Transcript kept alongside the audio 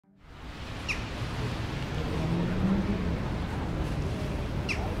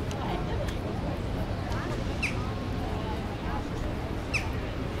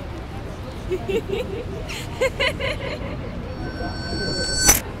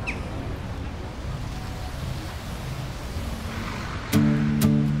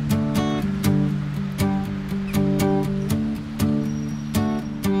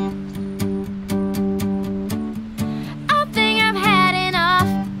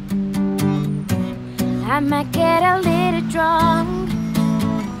I might get a little drunk.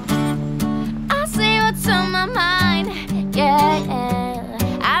 I'll say what's on my mind, yeah.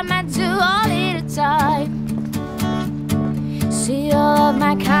 I might do a little time. See all of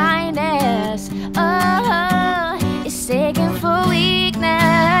my kindness, oh, it's taken for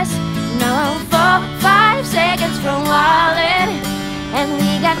weakness. No, 4-5 seconds from wildin', and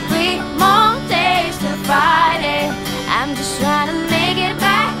we got 3 more days to fight it. I'm just trying to make it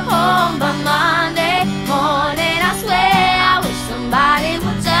back home by Monday morning. I swear I wish somebody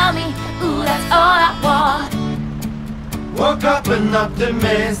would tell me, ooh, that's all I want. Woke up an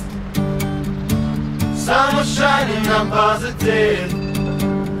optimist, sun was shining, I'm positive.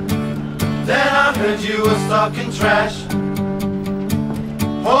 Then I heard you were talking trash.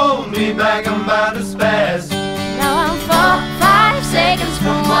 Hold me back, I'm about to spaz. Now I'm 4-5 seconds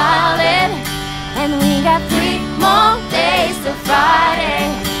from wildin', and we got 3 more days to Friday.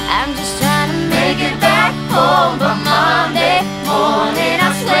 I'm just trying to make it back home by Monday morning.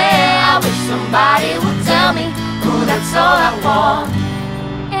 I swear I wish somebody would tell me, ooh, that's all I want.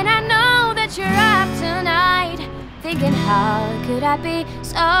 And I know that you're up tonight, thinking how could I be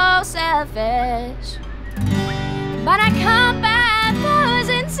so selfish? But I come back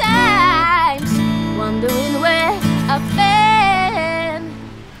 1,000 times, wondering where I've been.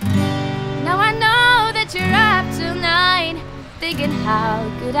 Now I know that you're up tonight, thinking how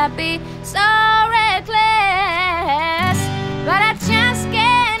could I be so reckless? But I just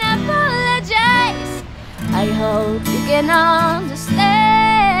can't apologize. I hope you can understand.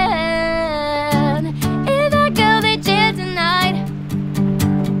 If I go to jail tonight,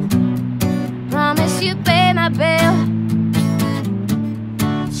 promise you pay my bill.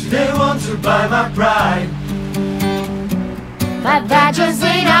 So they want to buy my pride, but that just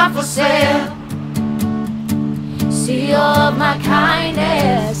ain't out for sale. See all of my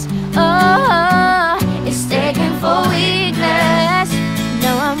kindness, oh, it's taken for weakness.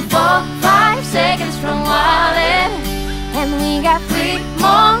 Now I'm 4-5 seconds from wildin', and we got 3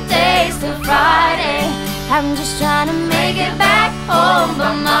 more days to Friday. I'm just trying to make it back home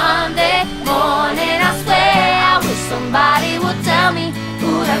by Monday morning. I swear I wish somebody would tell me,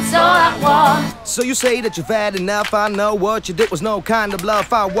 ooh, that's all I want. So you say that you've had enough. I know what you did was no kind of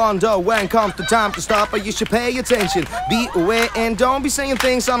bluff. I wonder when comes the time to stop, but you should pay attention. Be aware and don't be saying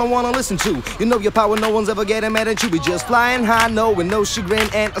things I don't want to listen to. You know your power, no one's ever getting mad at you. Be just flying high, knowing no chagrin,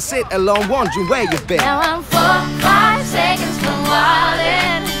 and I sit alone wondering where you've been. Now I'm 4-5 seconds from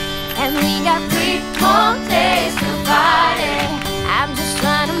wildin', and we got 3 more days to fight it. I'm just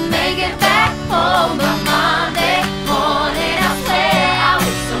trying to make it back home by Monday morning. I swear I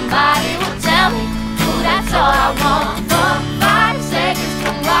wish somebody would tell me, ooh, that's all I want. 4-5 seconds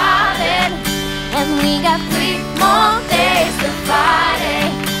from wildin', and we got 3 more days to Friday.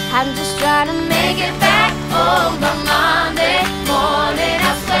 I'm just trying to make it back home by Monday morning.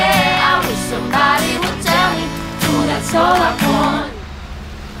 I swear I wish somebody would tell me, ooh, that's all I want.